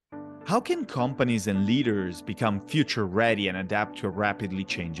How can companies and leaders become future ready and adapt to a rapidly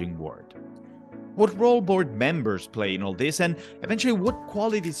changing world? What role board members play in all this, and eventually what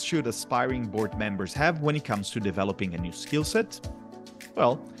qualities should aspiring board members have when it comes to developing a new skill set?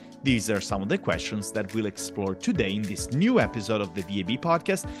 Well, these are some of the questions that we'll explore today in this new episode of the VAB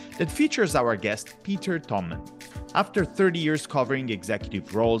Podcast that features our guest, Peter Thommen. After 30 years covering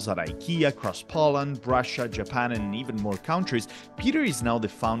executive roles at IKEA across Poland, Russia, Japan, and even more countries, Peter is now the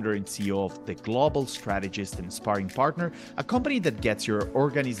founder and CEO of the Global Strategist Sparring Partner, a company that gets your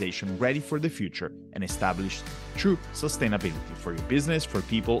organization ready for the future and establish true sustainability for your business, for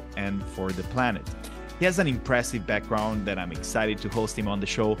people, and for the planet. He has an impressive background that I'm excited to host him on the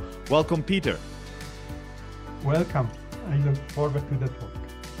show. Welcome, Peter. Welcome. I look forward to the talk.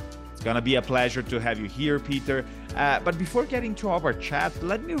 It's going to be a pleasure to have you here, Peter. But before getting to our chat,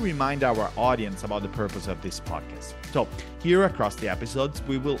 let me remind our audience about the purpose of this podcast. So, here across the episodes,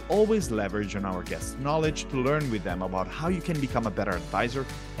 we will always leverage on our guests' knowledge to learn with them about how you can become a better advisor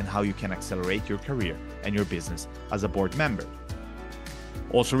and how you can accelerate your career and your business as a board member.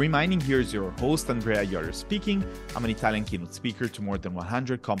 Also reminding, here's your host, Andrea Iorio speaking. I'm an Italian keynote speaker to more than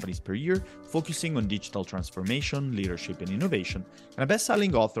 100 companies per year, focusing on digital transformation, leadership, and innovation, and a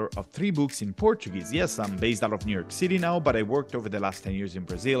best-selling author of 3 books in Portuguese. Yes, I'm based out of New York City now, but I worked over the last 10 years in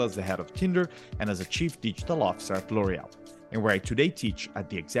Brazil as the head of Tinder and as a chief digital officer at L'Oréal, and where I today teach at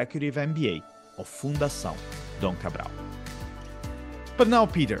the Executive MBA of Fundação Dom Cabral. But now,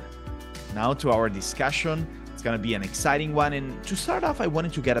 Peter, now to our discussion. It's going to be an exciting one. And to start off, I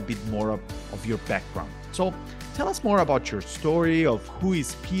wanted to get a bit more of your background. So tell us more about your story of who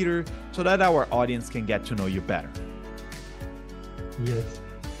is Peter so that our audience can get to know you better. Yes.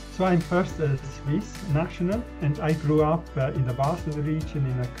 So I'm first a Swiss national, and I grew up in the Basel region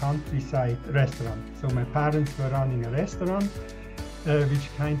in a countryside restaurant. So my parents were running a restaurant, which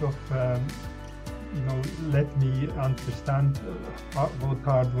kind of let me understand what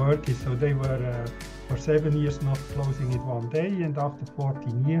hard work is. So they were for 7 years not closing it one day, and after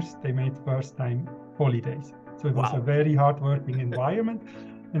 14 years they made first time holidays. So it was a very hard working environment.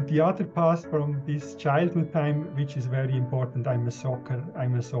 And the other part from this childhood time, which is very important, I'm a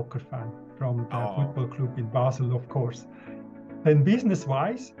soccer fan from the football club in Basel, of course. And business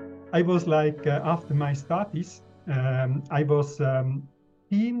wise, I was like after my studies, I was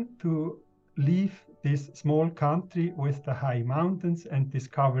keen to leave this small country with the high mountains and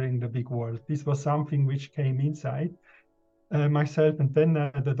discovering the big world. This was something which came inside myself. And then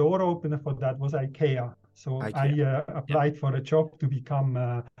the door opener for that was IKEA. So IKEA. I applied for a job to become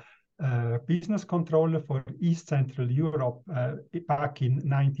a business controller for East Central Europe back in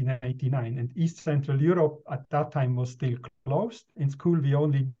 1989. And East Central Europe at that time was still closed. In school, we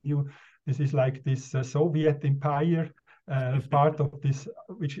only knew this is like this Soviet empire, part of this,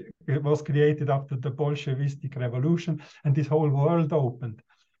 which was created after the Bolshevik revolution, and this whole world opened.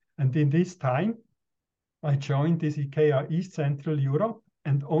 And in this time, I joined this IKEA East Central Europe,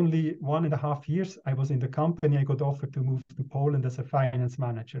 and only 1.5 years I was in the company, I got offered to move to Poland as a finance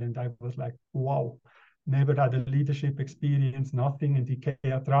manager. And I was like, wow, never had a leadership experience, nothing. And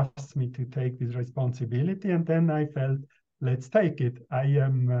IKEA trusts me to take this responsibility. And then I felt, let's take it. I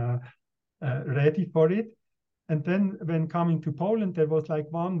am ready for it. And then when coming to Poland, there was like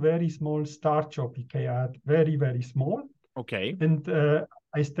one very small start job IKEA had, very, very small. Okay. And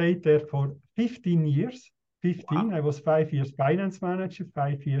I stayed there for 15 years. 15, wow. I was 5 years finance manager,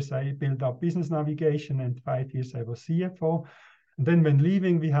 5 years I built up business navigation, and 5 years I was CFO. And then when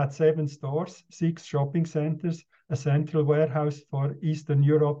leaving, we had 7 stores, 6 shopping centers, a central warehouse for Eastern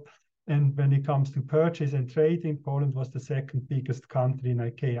Europe. And when it comes to purchase and trading, Poland was the second biggest country in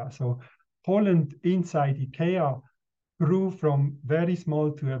IKEA. So Poland inside IKEA grew from very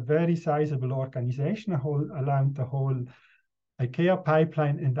small to a very sizable organization around the whole IKEA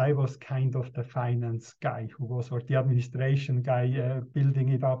pipeline, and I was kind of the finance guy or the administration guy, building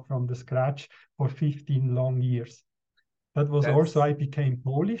it up from the scratch for 15 long years. That was also, I became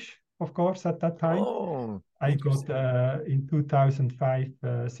Polish, of course, at that time. Oh, I got in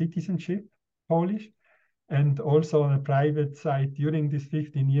 2005 citizenship, Polish. And also on a private side, during these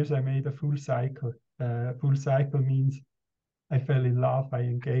 15 years, I made a full cycle. Full cycle means I fell in love, I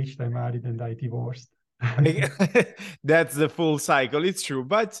engaged, I married, and I divorced. That's the full cycle. It's true.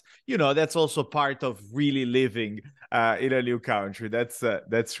 But, that's also part of really living in a new country.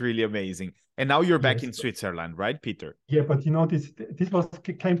 That's really amazing. And now you're back in Switzerland, right, Peter? Yeah, but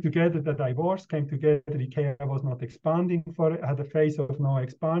came together, the divorce came together. IKEA was not expanding had a phase of no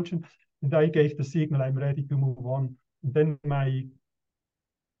expansion. And I gave the signal, I'm ready to move on. And then my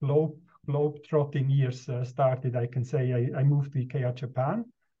globe-trotting years started, I can say. I moved to IKEA Japan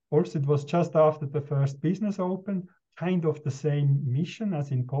Also, it was just after the first business opened, kind of the same mission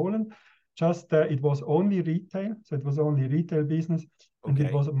as in Poland. Just it was only retail, so it was only retail business, and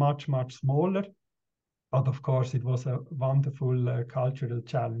it was much, much smaller. But of course, it was a wonderful cultural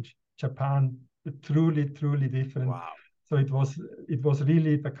challenge. Japan, truly, truly different. Wow. So it was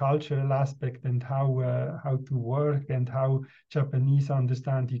really the cultural aspect and how to work and how Japanese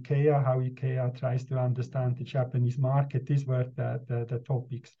understand IKEA, how IKEA tries to understand the Japanese market. These were the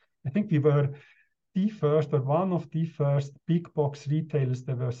topics. I think we were the first or one of the first big box retailers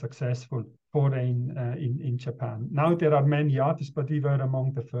that were successful foreign in Japan. Now there are many others, but we were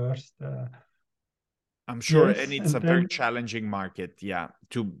among the first. I'm sure, yes, and it's a very challenging market,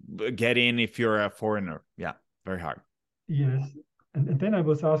 to get in if you're a foreigner. Yeah, very hard. Yes, and then I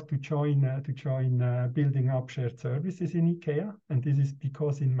was asked to join building up shared services in IKEA, and this is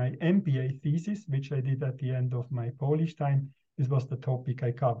because in my MBA thesis, which I did at the end of my Polish time, this was the topic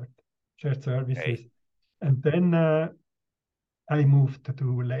I covered, shared services. Okay. And then I moved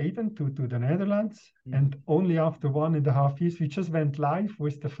to Leiden, to the Netherlands, and only after 1.5 years, we just went live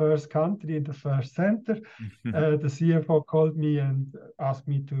with the first country in the first center. The CFO called me and asked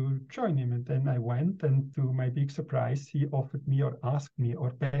me to join him, and then I went, and to my big surprise, he offered me or asked me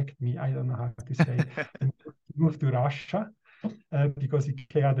or begged me, I don't know how to say, to move to Russia, because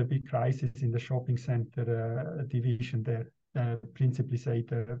IKEA had a big crisis in the shopping center division there. Principally say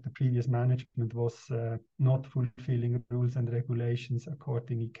the previous management was not fulfilling rules and regulations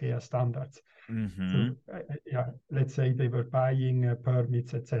according IKEA standards. So let's say they were buying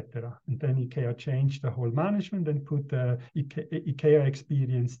permits, etc. And then IKEA changed the whole management and put IKEA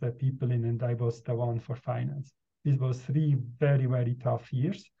experienced people in, and I was the one for finance. This was 3 very, very tough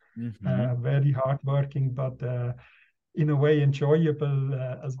years, very hardworking, but in a way enjoyable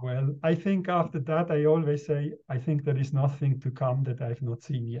as well. I think after that, I always say, I think there is nothing to come that I've not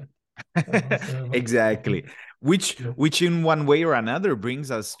seen yet. Exactly. Which in one way or another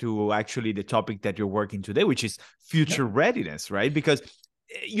brings us to actually the topic that you're working today, which is future readiness, right? Because,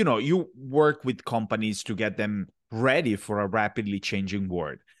 you work with companies to get them ready for a rapidly changing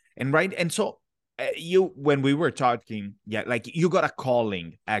world. And so when we were talking, you got a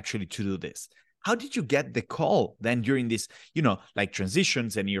calling actually to do this. How did you get the call then during this,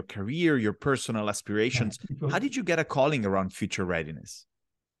 transitions in your career, your personal aspirations? How did you get a calling around future readiness?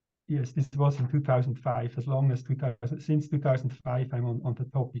 Yes, this was in 2005. Since 2005, I'm on the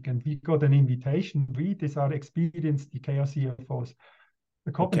topic, and we got an invitation. These are experienced IKEA CFOs.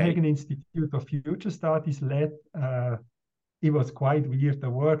 The Copenhagen Institute of Future Studies led. It was quite weird,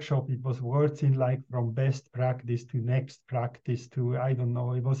 the workshop. It was words in like from best practice to next practice to, I don't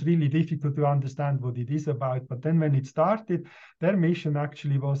know. It was really difficult to understand what it is about. But then when it started, their mission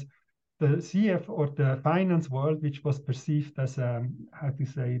actually was the CF or the finance world, which was perceived as,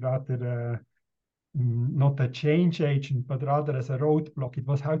 rather not a change agent, but rather as a roadblock. It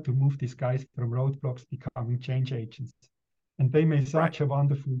was how to move these guys from roadblocks becoming change agents. And they made such a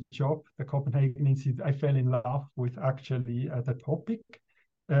wonderful job, the Copenhagen Institute. I fell in love with actually the topic,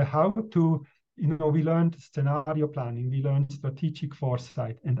 how to, we learned scenario planning, we learned strategic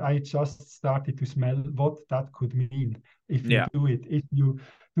foresight, and I just started to smell what that could mean if you do it. If you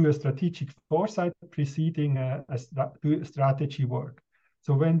do a strategic foresight preceding do strategy work.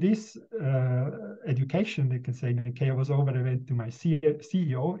 So when this education, they can say, in IKEA was over, I went to my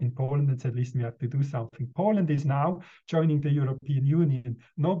CEO in Poland and said, listen, we have to do something. Poland is now joining the European Union.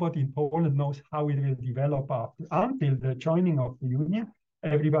 Nobody in Poland knows how it will develop after. Until the joining of the Union,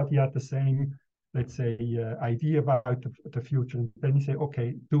 everybody had the same, let's say, idea about the future. And then he said,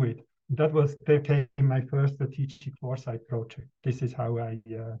 okay, do it. There came my first strategic foresight project. This is how I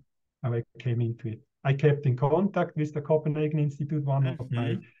came into it. I kept in contact with the Copenhagen Institute. One of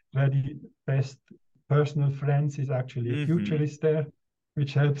my very best personal friends is actually a futurist there,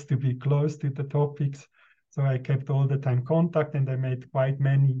 which helps to be close to the topics. So I kept all the time contact, and I made quite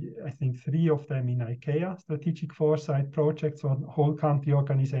many, I think 3 of them in IKEA, strategic foresight projects on whole country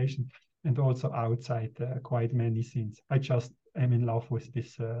organization, and also outside quite many things. I just am in love with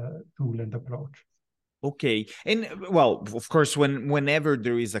this tool and approach. Okay. And well, of course, whenever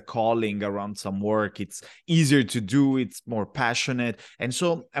there is a calling around some work, it's easier to do, it's more passionate. And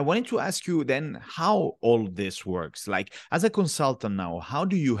so I wanted to ask you then how all this works. Like as a consultant now, how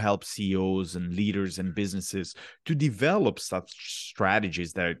do you help CEOs and leaders and businesses to develop such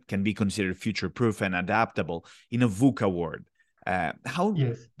strategies that can be considered future-proof and adaptable in a VUCA world? How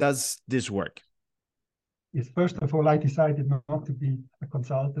does this work? Yes, first of all, I decided not to be a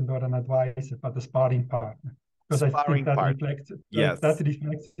consultant or an advisor, but a sparring partner, because I think that reflects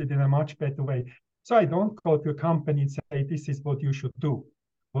it in a much better way. So I don't go to a company and say, this is what you should do.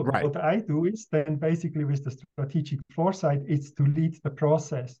 Right. What I do is then basically with the strategic foresight, it's to lead the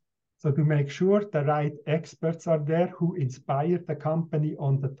process. So to make sure the right experts are there who inspire the company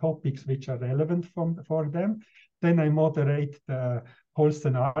on the topics which are relevant for them. Then I moderate the whole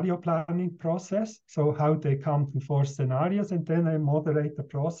scenario planning process. So how they come to 4 scenarios, and then I moderate the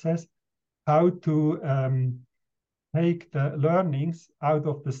process how to take the learnings out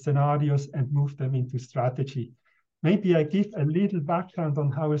of the scenarios and move them into strategy. Maybe I give a little background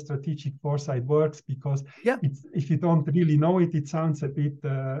on how a strategic foresight works, because if you don't really know it, it sounds a bit,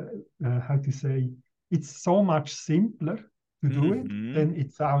 how to say, it's so much simpler to do it than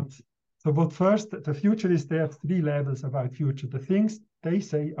it sounds. So but first, the future is there 3 levels about future. The things they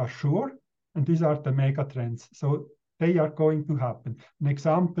say are sure, and these are the mega trends. So they are going to happen. An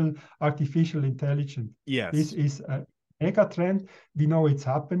example, artificial intelligence. Yes. This is a mega trend. We know it's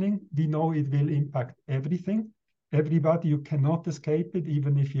happening. We know it will impact everything. Everybody, you cannot escape it,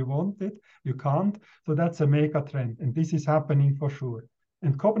 even if you want it, you can't. So that's a mega trend, and this is happening for sure.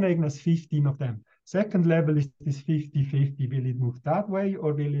 And Copenhagen has 15 of them. Second level is this 50-50. Will it move that way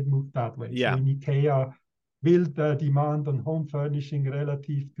or will it move that way? Yeah. So in IKEA, will the demand on home furnishing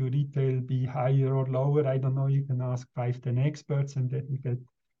relative to retail be higher or lower? I don't know. You can ask 5-10 experts, and then you get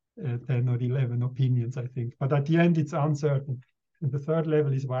 10 or 11 opinions, I think. But at the end, it's uncertain. And the third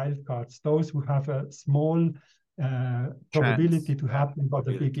level is wildcards, those who have a small probability to happen, but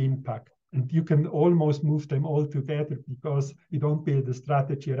a big impact. And you can almost move them all together because you don't build a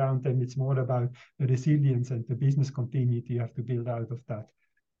strategy around them. It's more about the resilience and the business continuity you have to build out of that.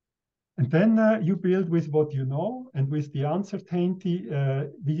 And then you build with what you know, and with the uncertainty,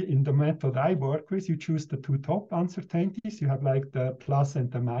 in the method I work with, you choose the 2 top uncertainties. You have like the plus and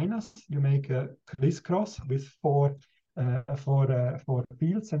the minus. You make a crisscross with 4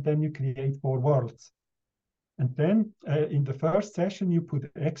 fields, and then you create 4 worlds. And then in the first session, you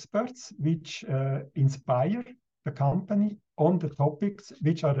put experts which inspire the company on the topics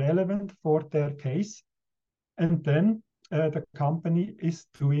which are relevant for their case. And then the company is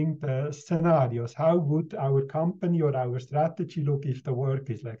doing the scenarios. How would our company or our strategy look if the work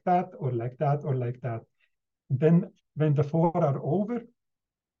is like that or like that or like that? And then when the 4 are over,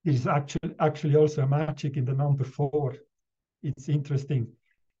 there is actually also a magic in the number 4. It's interesting.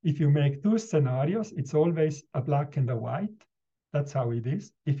 If you make 2 scenarios, it's always a black and a white. That's how it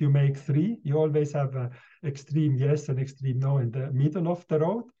is. If you make 3, you always have an extreme yes and extreme no in the middle of the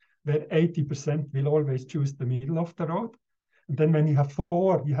road, where 80% will always choose the middle of the road. And then when you have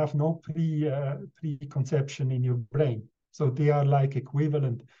 4, you have no preconception in your brain. So they are like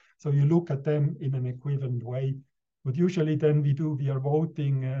equivalent. So you look at them in an equivalent way. What usually then we are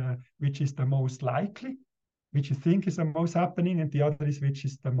voting which is the most likely, which you think is the most happening, and the other is which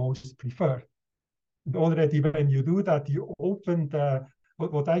is the most preferred. And already when you do that, you open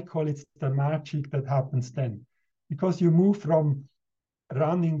what I call it's the magic that happens then. Because you move from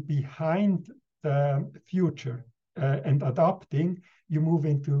running behind the future and adapting, you move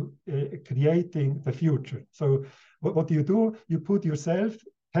into creating the future. So what you do, you put yourself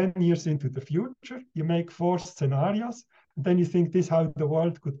 10 years into the future, you make 4 scenarios, and then you think this is how the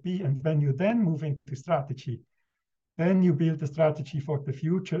world could be. And when you then move into strategy, then you build a strategy for the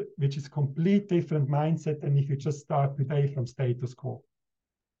future, which is complete different mindset than if you just start today from status quo.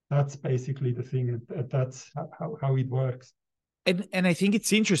 That's basically the thing, and that's how it works. And I think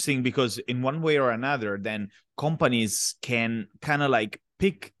it's interesting because in one way or another, then companies can kind of like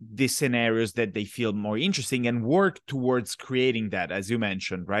pick the scenarios that they feel more interesting and work towards creating that, as you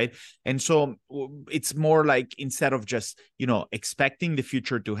mentioned, right? And so it's more like, instead of just, expecting the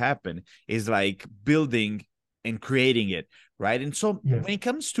future to happen, is like building and creating it, right? And so when it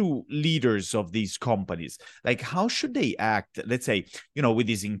comes to leaders of these companies, like how should they act, let's say, with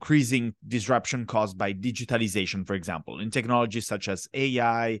this increasing disruption caused by digitalization, for example, in technologies such as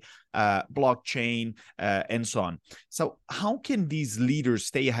AI, blockchain, and so on. So how can these leaders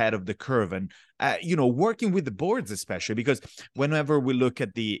stay ahead of the curve and, working with the boards, especially because whenever we look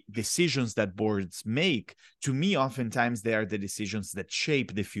at the decisions that boards make, to me, oftentimes they are the decisions that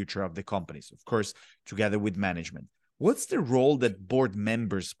shape the future of the companies, of course, together with management. What's the role that board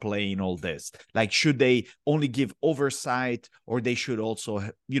members play in all this? Like, should they only give oversight, or they should also,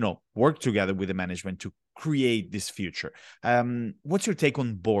 work together with the management to create this future? What's your take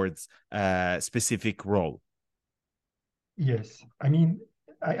on boards' specific role? Yes, I mean,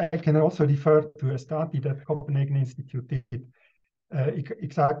 I can also refer to a study that Copenhagen Institute did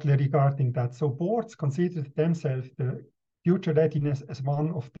exactly regarding that. So boards consider themselves the future readiness as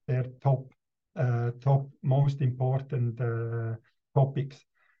one of their top most important topics.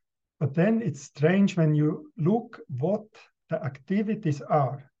 But then it's strange when you look what the activities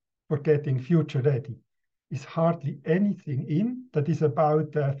are for getting future ready is hardly anything in that is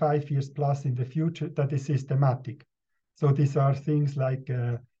about 5 years plus in the future that is systematic. So these are things like,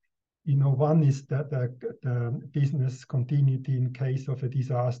 one is the business continuity in case of a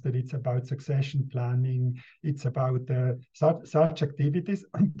disaster. It's about succession planning. It's about such activities,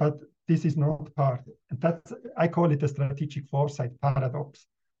 but this is not part. And I call it a strategic foresight paradox.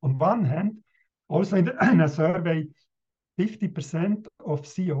 On one hand, also in a survey, 50% of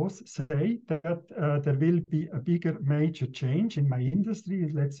CEOs say that there will be a bigger major change in my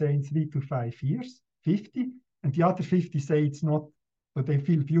industry, let's say in 3 to 5 years, 50, and the other 50 say it's not, but they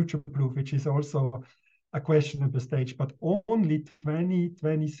feel future-proof, which is also a questionable stage, but only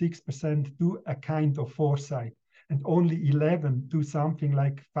 26% do a kind of foresight, and only 11 do something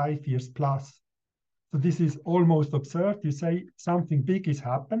like 5 years plus. So this is almost absurd. You say something big is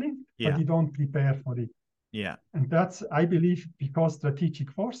happening, but you don't prepare for it. Yeah. And that's, I believe, because strategic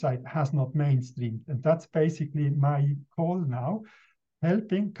foresight has not mainstreamed. And that's basically my call now,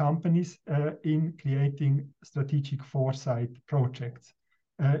 helping companies in creating strategic foresight projects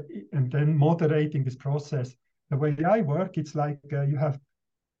and then moderating this process. The way I work, it's like you have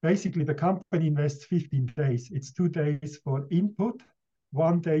basically the company invests 15 days. It's 2 days for input,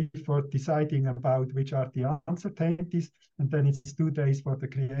 1 day for deciding about which are the uncertainties, and then it's 2 days for the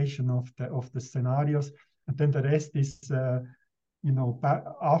creation of the scenarios. And then the rest is,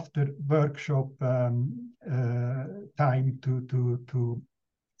 after workshop time to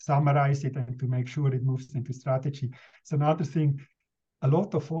summarize it and to make sure it moves into strategy. So another thing, a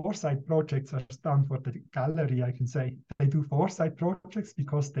lot of foresight projects are done for the gallery, I can say. They do foresight projects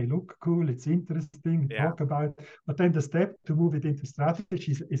because they look cool, it's interesting, talk about, but then the step to move it into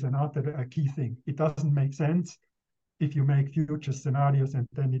strategy is another key thing. It doesn't make sense if you make future scenarios and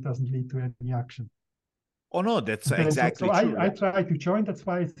then it doesn't lead to any action. Oh, no, that's exactly true. I try to join. That's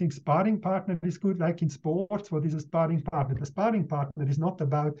why I think sparring partner is good. Like in sports, what is a sparring partner? The sparring partner is not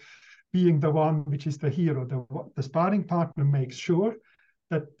about being the one which is the hero. The sparring partner makes sure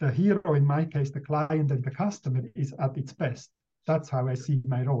that the hero, in my case, the client and the customer, is at its best. That's how I see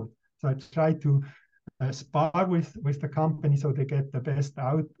my role. So I try to spar with the company so they get the best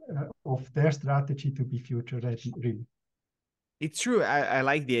out of their strategy to be future ready, really. It's true. I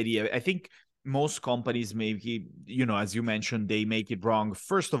like the idea. I think most companies, maybe, as you mentioned, they make it wrong.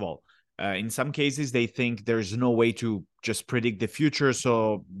 First of all, in some cases, they think there's no way to just predict the future,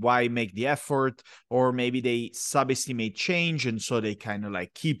 so why make the effort? Or maybe they subestimate change, and so they kind of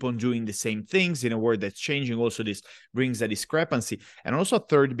like keep on doing the same things in a world that's changing. Also, this brings a discrepancy. And also, a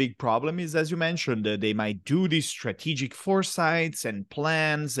third big problem is, as you mentioned, they might do these strategic foresights and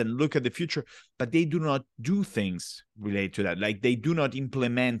plans and look at the future, but they do not do things related to that. Like, they do not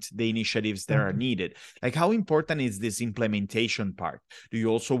implement the initiatives that are needed. Like, how important is this implementation part? Do you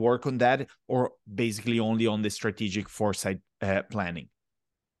also work on that, or basically only on the strategic foresight planning?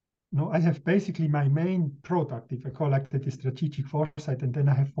 No, I have basically my main product, if I call it the strategic foresight, and then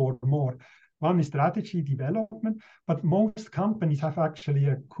I have 4 more. One is strategy development, but most companies have actually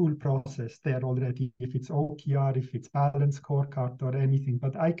a cool process there already, if it's OKR, if it's balanced scorecard or anything,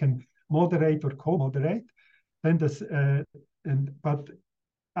 but I can moderate or co-moderate. Then but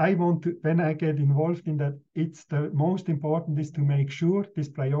I want to, when I get involved in that, it's the most important is to make sure these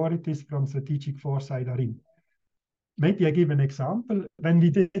priorities from strategic foresight are in. Maybe I give an example. When we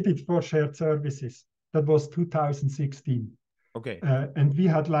did it for shared services, that was 2016. Okay. And we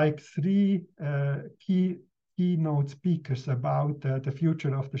had like 3 keynote speakers about the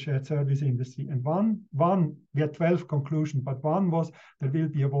future of the shared service industry. And one, we had 12 conclusions, but one was there will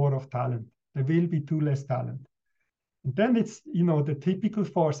be a war of talent. There will be too less talent. And then it's, the typical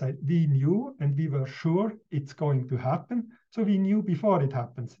foresight. We knew and we were sure it's going to happen. So we knew before it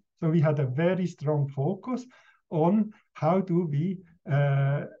happens. So we had a very strong focus on how do we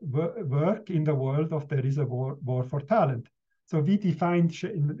work in the world of there is a war for talent. So we defined,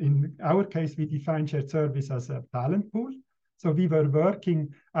 in our case, we defined shared service as a talent pool. So we were working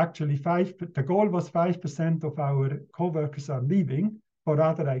actually the goal was 5% of our co-workers are leaving for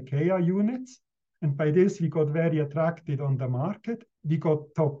other IKEA units. And by this, we got very attracted on the market. We got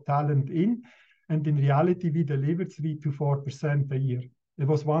top talent in. And in reality, we delivered 3 to 4% a year. It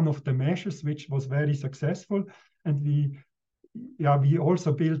was one of the measures which was very successful. And we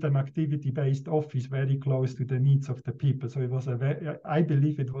also built an activity-based office very close to the needs of the people. So it was I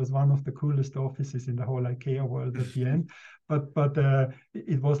believe it was one of the coolest offices in the whole IKEA world at the end. But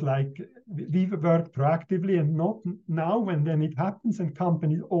it was like we worked proactively, and not now when then it happens and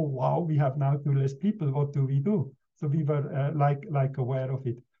companies, oh wow, we have now 2 less people. What do we do? So we were like aware of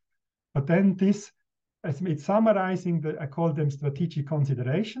it. But then this it's summarizing I call them strategic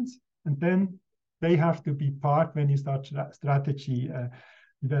considerations, and then they have to be part when you start strategy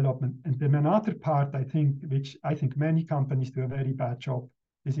development. And then another part, I think, which I think many companies do a very bad job,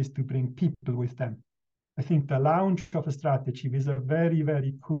 this is to bring people with them. I think the launch of a strategy is a very,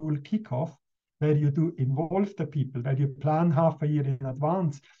 very cool kickoff where you do involve the people, where you plan half a year in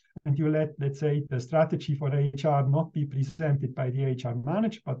advance, and you let's say, the strategy for HR not be presented by the HR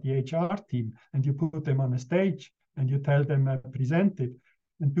manager, but the HR team, and you put them on a stage and you tell them present it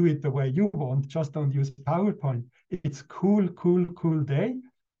and do it the way you want, just don't use PowerPoint. It's cool day.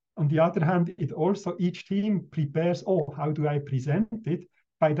 On the other hand, it also, each team prepares, how do I present it?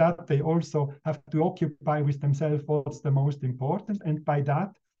 By that, they also have to occupy with themselves what's the most important. And by that,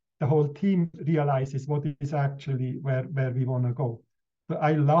 the whole team realizes what is actually where we want to go. So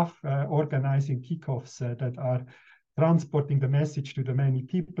I love organizing kickoffs that are transporting the message to the many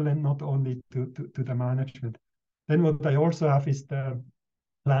people and not only to the management. Then what I also have is the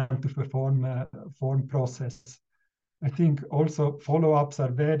plan to perform form process. I think also follow-ups are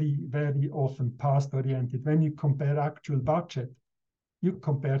very, very often past-oriented. When you compare actual budget, you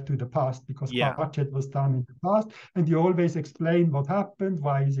compare to the past because budget was done in the past, and you always explain what happened,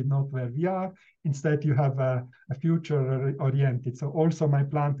 why is it not where we are. Instead, you have a future-oriented. So also my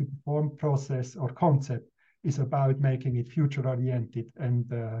plan to perform process or concept is about making it future-oriented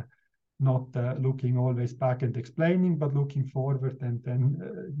and not looking always back and explaining, but looking forward and then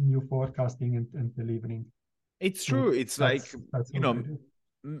new forecasting and delivering. It's true. It's that's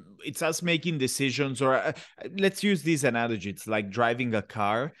it's us making decisions, or let's use this analogy. It's like driving a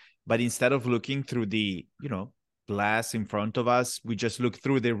car, but instead of looking through the, glass in front of us, we just look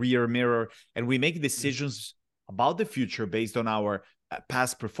through the rear mirror and we make decisions about the future based on our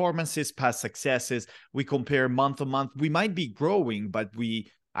past performances, past successes. We compare month to month. We might be growing, but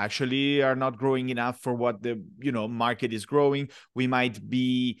we actually are not growing enough for what the market is growing. We might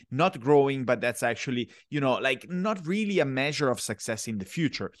be not growing, but that's actually not really a measure of success in the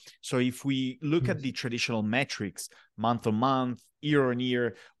future. So if we look at the traditional metrics, month on month, year on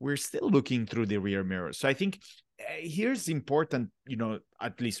year, we're still looking through the rear mirror. So I think here's important,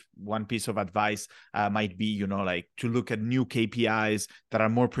 at least one piece of advice might be, to look at new KPIs that are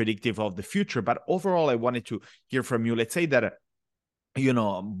more predictive of the future. But overall, I wanted to hear from you. Let's say that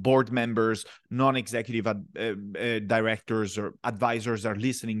board members, non-executive directors or advisors are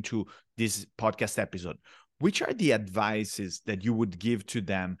listening to this podcast episode. Which are the advices that you would give to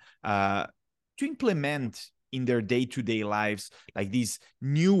them to implement in their day-to-day lives, like these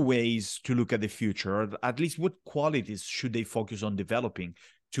new ways to look at the future, or at least what qualities should they focus on developing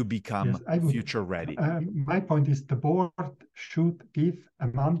to become future ready? My point is the board should give a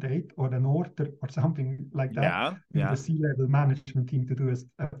mandate or an order or something like that to the C-level management team to do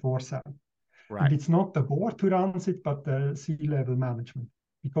a foresight. Right. And it's not the board who runs it, but the C-level management,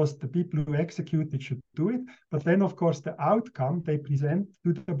 because the people who execute it should do it. But then, of course, the outcome they present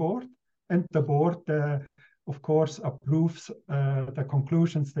to the board, and the board, of course, approves the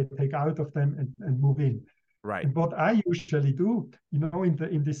conclusions they take out of them and move in. Right. And what I usually do,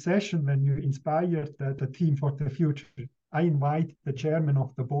 in this session, when you inspire the team for the future, I invite the chairman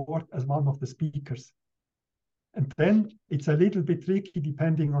of the board as one of the speakers. And then it's a little bit tricky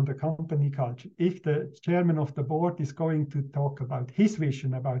depending on the company culture. If the chairman of the board is going to talk about his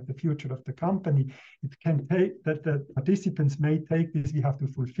vision about the future of the company, it can take that the participants may take this, we have to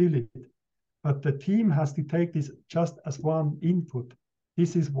fulfill it. But the team has to take this just as one input.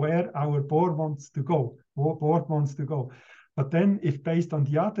 This is where our board wants to go. But then if based on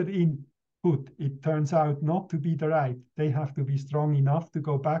the other input, it turns out not to be the right, they have to be strong enough to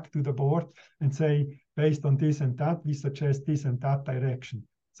go back to the board and say, based on this and that, we suggest this and that direction.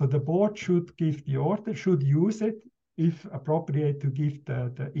 So the board should give the order, should use it, if appropriate, to give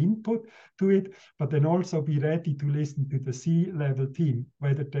the input to it, but then also be ready to listen to the C-level team,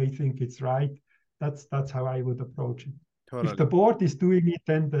 whether they think it's right. That's how I would approach it. Totally. If the board is doing it,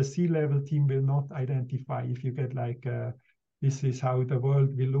 then the C-level team will not identify. If you get like, this is how the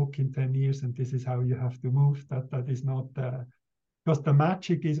world will look in 10 years and this is how you have to move, that is not, because the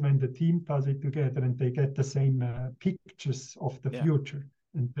magic is when the team does it together and they get the same pictures of the future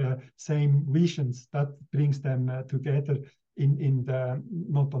and the same visions, that brings them together in the,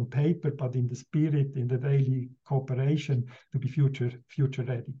 not on paper, but in the spirit, in the daily cooperation to be future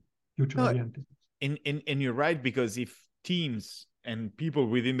ready, future oriented. And you're right, because if teams and people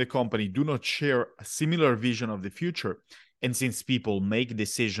within the company do not share a similar vision of the future, and since people make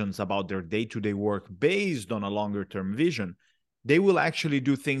decisions about their day-to-day work based on a longer-term vision, they will actually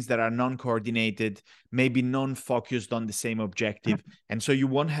do things that are non-coordinated, maybe non-focused on the same objective. And so you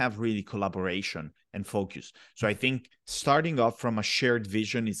won't have really collaboration. and focus. So I think starting off from a shared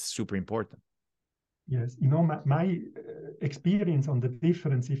vision is super important. Yes, my experience on the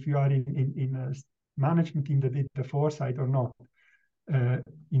difference if you are in a management team that did the foresight or not.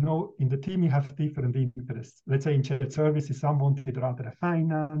 In the team you have different interests. Let's say in shared services, some wanted rather a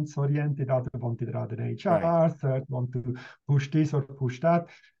finance-oriented, other wanted rather HR, Right. third want to push this or push that.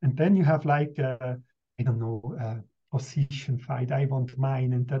 And then you have like, I don't know, position fight, I want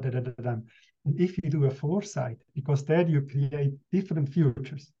mine, and da. And if you do a foresight, because there you create different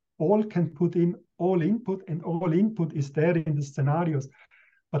futures, all can put in all input, and all input is there in the scenarios.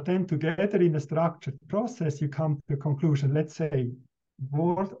 But then together in a structured process, you come to a conclusion. Let's say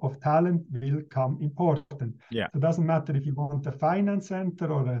board of talent will come important. Yeah. So it doesn't matter if you want a finance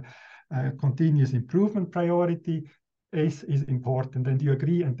center or a continuous improvement priority is important, and you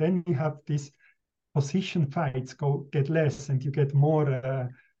agree. And then you have this position fights get less, and you get more,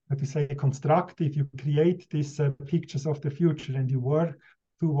 how to say, constructive. You create these pictures of the future, and you work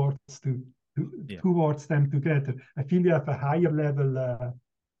towards them together. I feel you have a higher level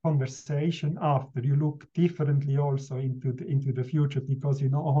conversation after. You look differently also into the future, because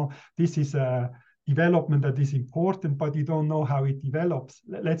this is a development that is important, but you don't know how it develops.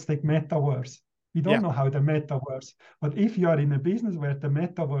 Let's take metaverse. We don't know how the metaverse, but if you are in a business where the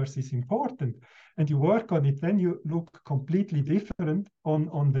metaverse is important and you work on it, then you look completely different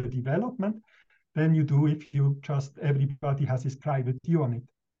on the development than you do if you just, everybody has his private view on it.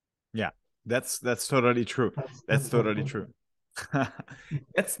 Yeah, that's totally true. That's totally true.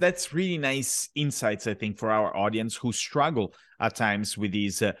 That's really nice insights, I think, for our audience who struggle at times with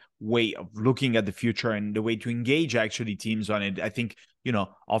these way of looking at the future and the way to engage actually teams on it. I think,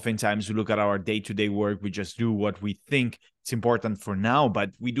 oftentimes we look at our day-to-day work, we just do what we think it's important for now, but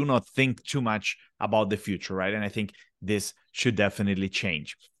we do not think too much about the future, right? And I think this should definitely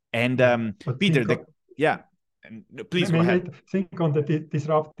change. And Peter, and please go ahead. Think on the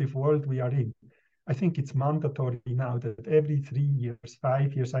disruptive world we are in. I think it's mandatory now that every 3 years,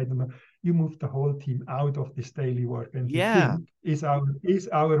 5 years, I don't know, you move the whole team out of this daily work and you think, is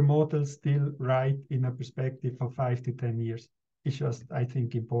our model still right in a perspective of 5 to 10 years? It's just, I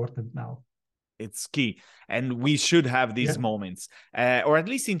think, important now. It's key. And we should have these moments, or at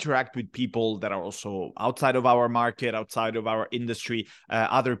least interact with people that are also outside of our market, outside of our industry,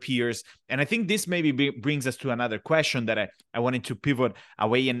 other peers. And I think this maybe brings us to another question that I wanted to pivot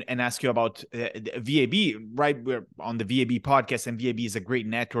away and ask you about VAB, right? We're on the VAB podcast, and VAB is a great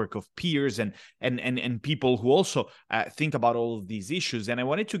network of peers and people who also think about all of these issues. And I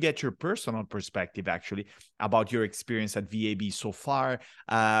wanted to get your personal perspective, actually, about your experience at VAB so far,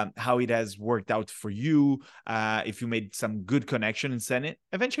 how it has worked out for you, if you made some good connections, and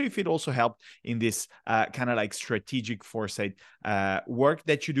eventually if it also helped in this kind of like strategic foresight work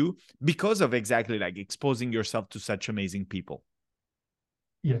that you do because of exactly like exposing yourself to such amazing people.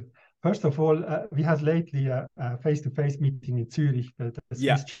 Yeah. First of all, we had lately a face-to-face meeting in Zurich, the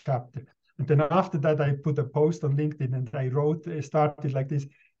Swiss chapter. And then after that, I put a post on LinkedIn and I started like this: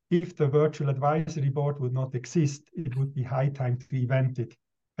 if the virtual advisory board would not exist, it would be high time to invent it.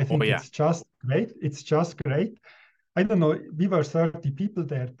 I think it's just great. It's just great. I don't know, we were 30 people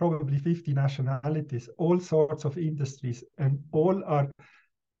there, probably 50 nationalities, all sorts of industries, and all are,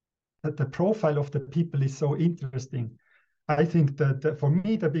 the profile of the people is so interesting. I think that for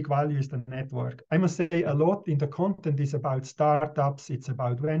me, the big value is the network. I must say a lot in the content is about startups, it's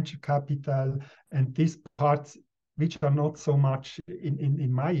about venture capital, and these parts which are not so much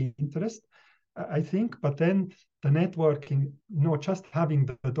in my interest, I think. But then the networking, just having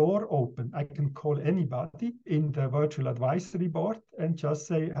the door open, I can call anybody in the virtual advisory board and just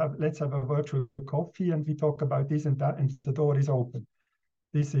say, let's have a virtual coffee and we talk about this and that, and the door is open.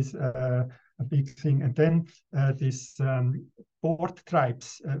 This is a big thing. And then this board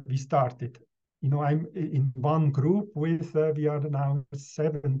tribes we started. I'm in one group with, we are now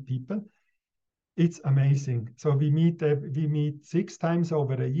 7 people. It's amazing. So we meet 6 times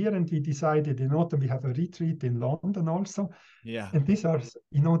over a year, and we decided in autumn we have a retreat in London also. Yeah. And these are,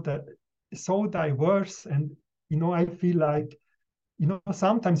 so diverse, and I feel like,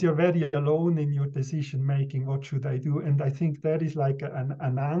 sometimes you're very alone in your decision making. What should I do? And I think there is like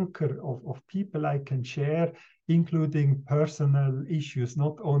an anchor of people I can share, including personal issues,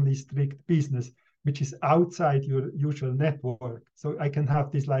 not only strict business, which is outside your usual network. So I can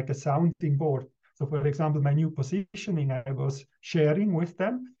have this like a sounding board. So for example, my new positioning, I was sharing with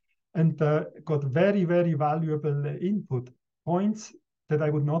them and got very, very valuable input points that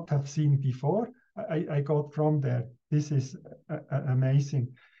I would not have seen before. I got from there. This is amazing.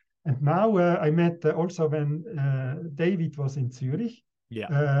 And now I met also when David was in Zurich.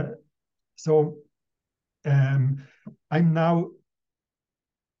 Yeah. So I'm now.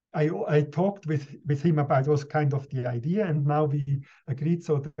 I talked with him about was kind of the idea, and now we agreed.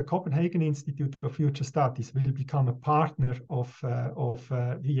 So the Copenhagen Institute of Future Studies will become a partner of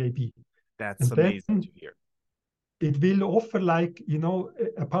VAB. That's And amazing then to hear. it will offer, like,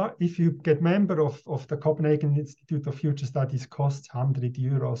 if you get member of the Copenhagen Institute of Future Studies, costs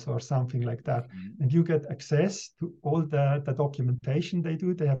 €100 or something like that. Mm-hmm. And you get access to all the documentation they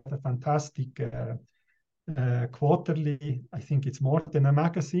do. They have a fantastic quarterly, I think it's more than a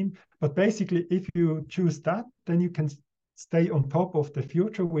magazine. But basically, if you choose that, then you can stay on top of the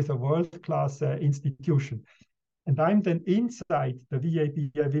future with a world-class institution. And I'm then inside the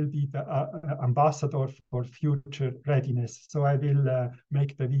VAB. I will be the ambassador for future readiness. So I will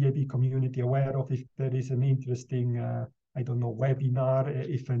make the VAB community aware of if there is an interesting, I don't know, webinar,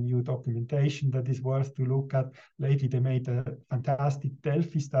 if a new documentation that is worth to look at. Lately, they made a fantastic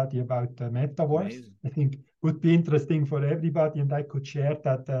Delphi study about the metaverse. Amazing. I think would be interesting for everybody, and I could share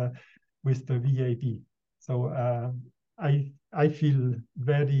that with the VAB. So I feel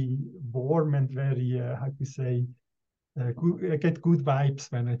very warm and very, how to say, I get good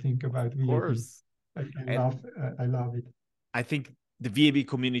vibes when I think about VAB. Of course. I love it. I think the VAB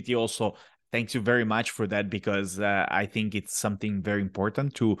community also thanks you very much for that, because I think it's something very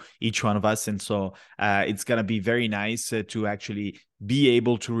important to each one of us. And so it's going to be very nice to actually be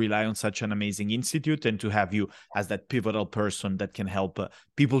able to rely on such an amazing institute and to have you as that pivotal person that can help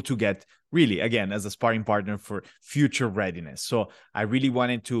people to get really, again, as a sparring partner for future readiness. So I really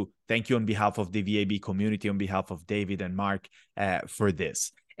wanted to thank you on behalf of the VAB community, on behalf of David and Mark for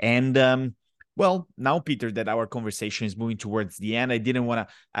this. And well, now, Peter, that our conversation is moving towards the end, I didn't want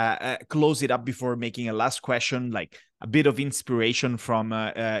to close it up before making a last question, like a bit of inspiration from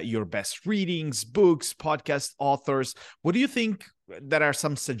your best readings, books, podcast authors. What do you think that are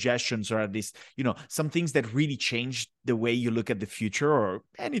some suggestions, or at least, some things that really changed the way you look at the future, or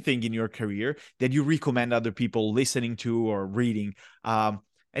anything in your career that you recommend other people listening to or reading?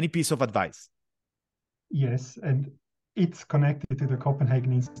 Any piece of advice? Yes, and it's connected to the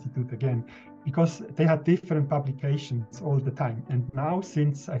Copenhagen Institute again, because they had different publications all the time. And now,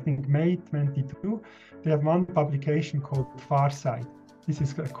 since I think May 22, they have one publication called Farsight. This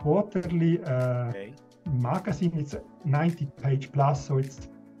is a quarterly magazine. It's 90-page plus, so it's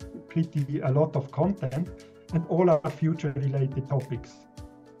a lot of content, and all are future-related topics.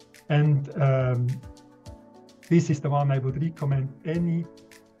 And this is the one I would recommend any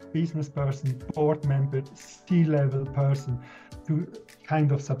business person, board member, C-level person to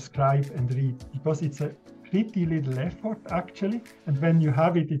kind of subscribe and read, because it's a pretty little effort actually, and when you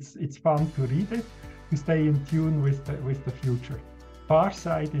have it, it's fun to read it, to stay in tune with the future.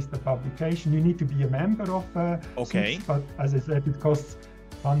 Farsight is the publication. You need to be a member of SIX, but as I said, it costs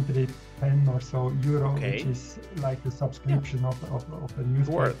 110 or so euro, which is like the subscription of a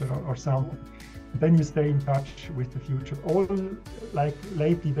newspaper or something. Then you stay in touch with the future. All, like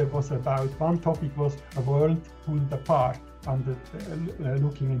lately, there was about one topic was a world pulled apart under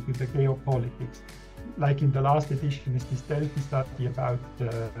looking into the geopolitics. Like in the last edition is this Delphi study about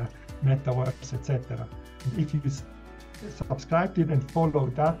the metaverse, etc. If you subscribe to it and follow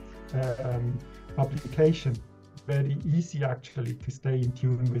that publication, very easy actually to stay in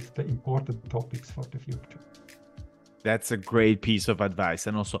tune with the important topics for the future. That's a great piece of advice.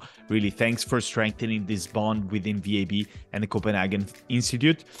 And also, really, thanks for strengthening this bond within VAB and the Copenhagen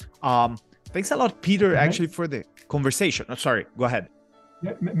Institute. Thanks a lot, Peter, actually, for the conversation. Oh, sorry, go ahead.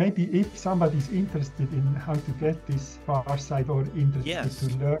 Yeah, maybe if somebody's interested in how to get this Farsight or interested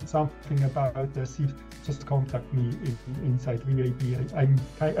to learn something about this, just contact me inside VAB.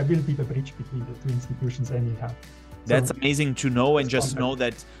 I will be the bridge between the two institutions anyhow. That's amazing to know, and just know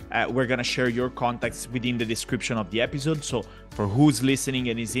that we're going to share your contacts within the description of the episode. So for who's listening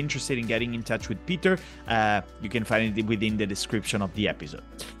and is interested in getting in touch with Peter, you can find it within the description of the episode.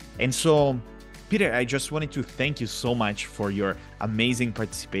 And so, Peter, I just wanted to thank you so much for your amazing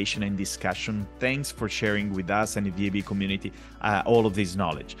participation and discussion. Thanks for sharing with us and the VAB community all of this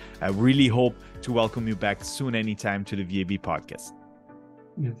knowledge. I really hope to welcome you back soon, anytime, to the VAB podcast.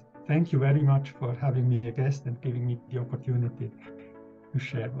 Yes. Thank you very much for having me a guest and giving me the opportunity to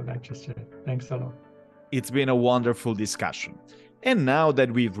share what I just shared. Thanks a lot. It's been a wonderful discussion. And now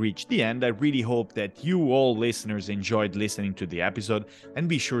that we've reached the end, I really hope that you all listeners enjoyed listening to the episode, and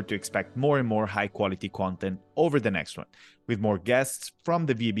be sure to expect more and more high quality content over the next one, with more guests from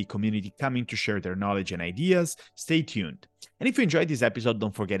the VAB community coming to share their knowledge and ideas. Stay tuned. And if you enjoyed this episode,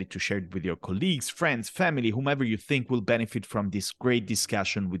 don't forget to share it with your colleagues, friends, family, whomever you think will benefit from this great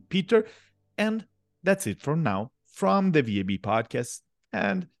discussion with Peter. And that's it for now from the VAB podcast,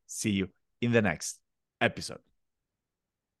 and see you in the next episode.